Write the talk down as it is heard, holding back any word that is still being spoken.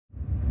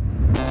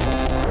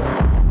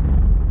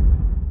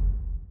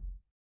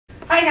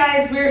Hi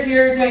guys, we're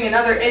here doing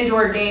another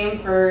indoor game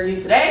for you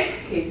today.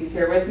 Casey's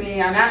here with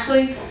me, I'm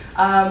Ashley.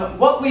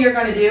 What we are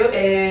going to do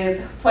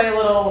is play a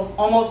little,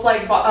 almost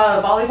like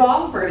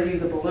volleyball. We're going to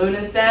use a balloon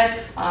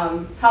instead.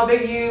 How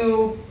big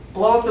you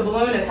blow up the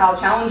balloon is how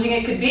challenging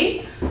it could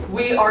be.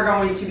 We are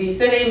going to be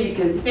sitting, you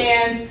can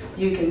stand,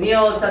 you can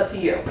kneel, it's up to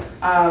you.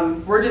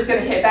 We're just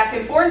going to hit back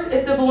and forth.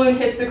 If the balloon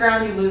hits the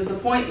ground, you lose the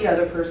point, the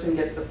other person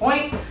gets the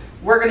point.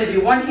 We're going to do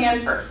one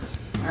hand first,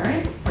 all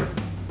right?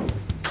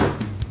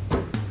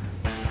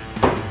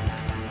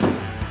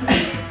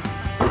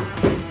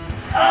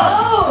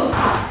 Oh!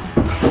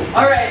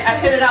 All right, I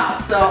hit it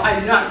out, so I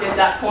did not get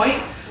that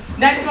point.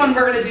 Next one,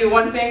 we're going to do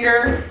one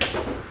finger.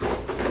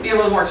 Be a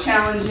little more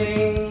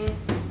challenging.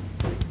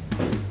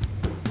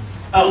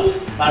 Oh,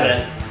 my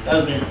bad. That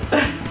was me.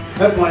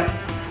 Good point.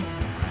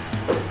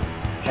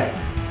 Okay.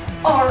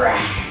 All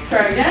right,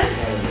 try again.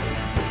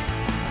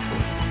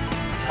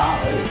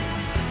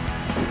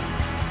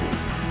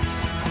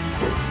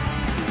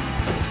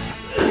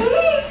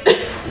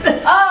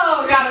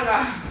 Oh, got it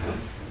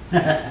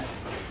out.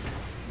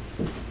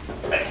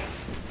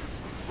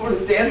 Want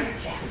to stand?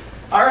 Yeah.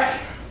 All right.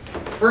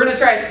 We're going to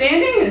try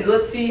standing and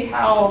let's see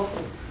how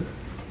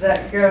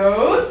that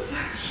goes.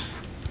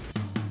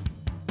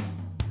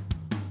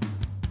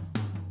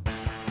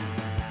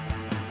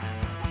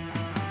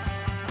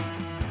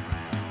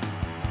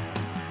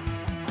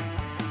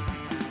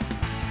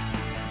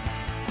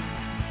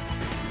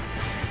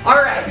 All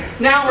right.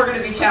 Now we're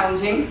going to be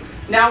challenging.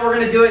 Now we're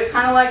going to do it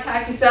kind of like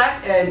hacky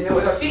sack and do it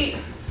with our feet.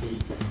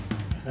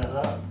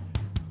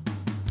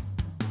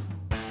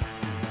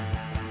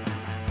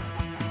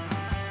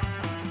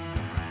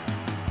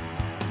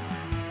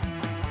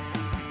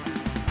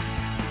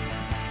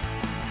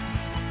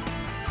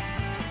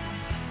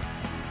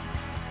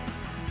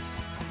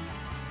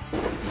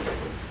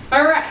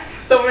 All right,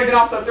 so we can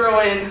also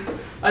throw in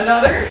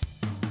another.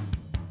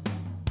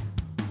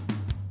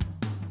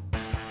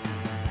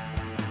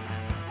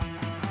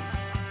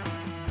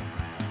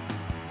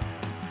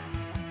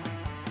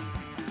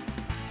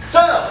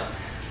 So,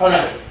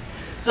 okay.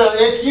 So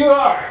if you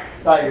are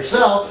by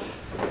yourself,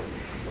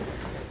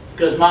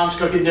 because mom's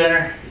cooking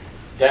dinner,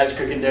 dad's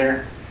cooking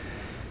dinner,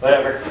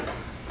 whatever,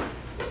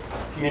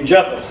 you can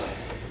juggle.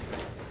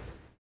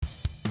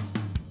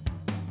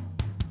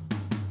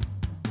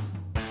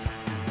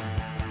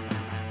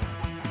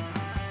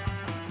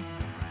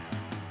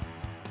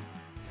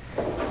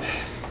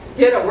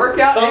 Get a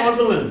workout. Fun with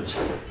balloons.